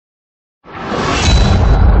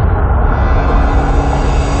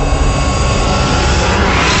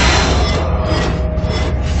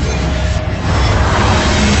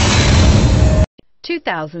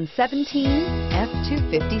2017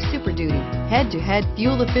 F-250 Super Duty. Head-to-head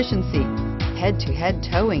fuel efficiency, head-to-head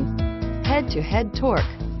towing, head-to-head torque.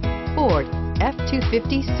 Ford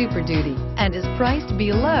F-250 Super Duty, and is priced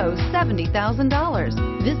below $70,000.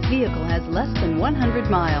 This vehicle has less than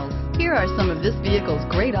 100 miles. Here are some of this vehicle's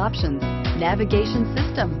great options: navigation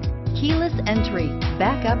system, keyless entry,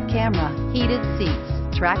 backup camera, heated seats,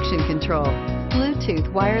 traction control,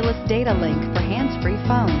 Bluetooth wireless data link for hands-free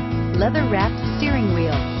phone, leather-wrapped steering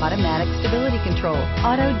wheel, automatic stability control,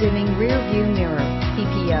 auto-dimming rear-view mirror,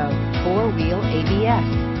 PPO, four-wheel ABS.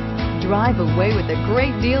 Drive away with a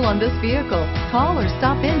great deal on this vehicle. Call or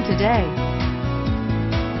stop in today.